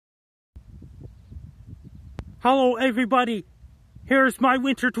Hello everybody, here's my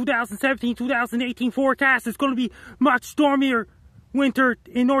winter 2017-2018 forecast. It's going to be much stormier winter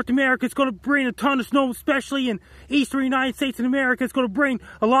in North America. It's going to bring a ton of snow, especially in eastern United States and America. It's going to bring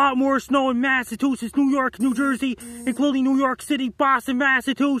a lot more snow in Massachusetts, New York, New Jersey, including New York City, Boston,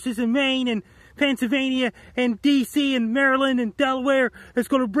 Massachusetts, and Maine, and Pennsylvania, and DC, and Maryland, and Delaware. It's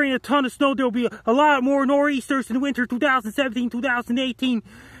going to bring a ton of snow. There will be a lot more nor'easters in winter 2017-2018.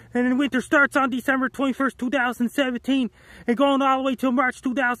 And then winter starts on December 21st, 2017, and going all the way till March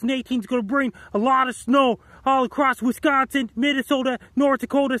 2018 is going to bring a lot of snow all across Wisconsin, Minnesota, North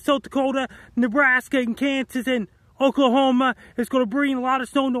Dakota, South Dakota, Nebraska, and Kansas, and Oklahoma. It's going to bring a lot of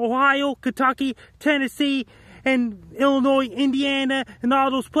snow in Ohio, Kentucky, Tennessee, and Illinois, Indiana, and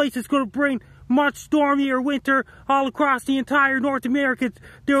all those places. It's going to bring much stormier winter all across the entire North America.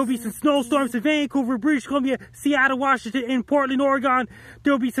 There will be some snowstorms in Vancouver, British Columbia, Seattle, Washington, and Portland, Oregon.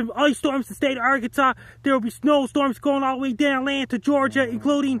 There will be some ice storms in the state of Arkansas. There will be snowstorms going all the way down Atlanta, Georgia,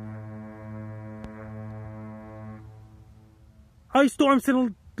 including ice storms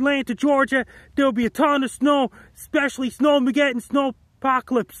in Atlanta, Georgia. There will be a ton of snow, especially Snowmgeddon,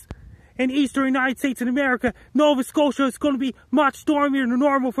 Snowpocalypse. In eastern United States and America, Nova Scotia is going to be much stormier than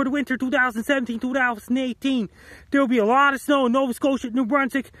normal for the winter 2017-2018. There will be a lot of snow in Nova Scotia, New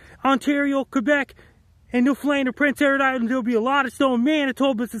Brunswick, Ontario, Quebec, and Newfoundland and Prince Edward Island. There will be a lot of snow in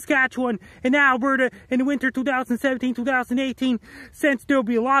Manitoba, Saskatchewan, and Alberta in the winter 2017-2018. Since there will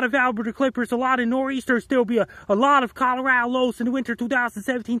be a lot of Alberta clippers, a lot of nor'easters, there will be a lot of Colorado lows in the winter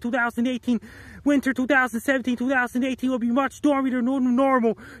 2017-2018. Winter 2017-2018 will be much stormier than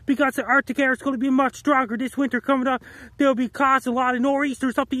normal because the Arctic air is going to be much stronger this winter coming up. There will be causing a lot of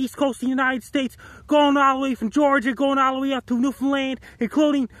nor'easters up the east coast of the United States, going all the way from Georgia, going all the way up to Newfoundland,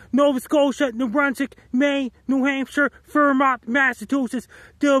 including Nova Scotia, New Brunswick, Maine, New Hampshire, Vermont, Massachusetts.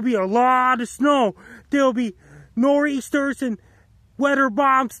 There will be a lot of snow. There will be nor'easters and weather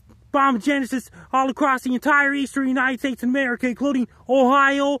bombs, Bombogenesis all across the entire eastern United States and America, including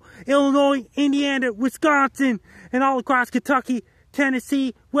Ohio, Illinois, Indiana, Wisconsin, and all across Kentucky,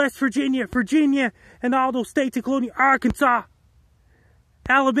 Tennessee, West Virginia, and all those states, including Arkansas,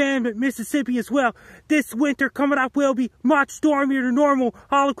 Alabama, Mississippi as well. This winter coming up will be much stormier than normal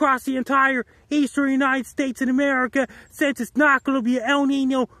all across the entire eastern United States and America, since it's not going to be an El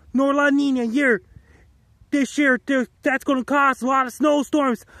Nino nor La Nina year. This year, that's going to cause a lot of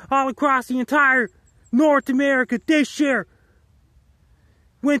snowstorms all across the entire North America this year.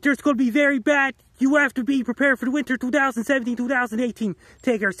 Winter's going to be very bad. You have to be prepared for the winter 2017-2018.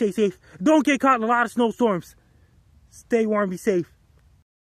 Take care, stay safe. Don't get caught in a lot of snowstorms. Stay warm, be safe.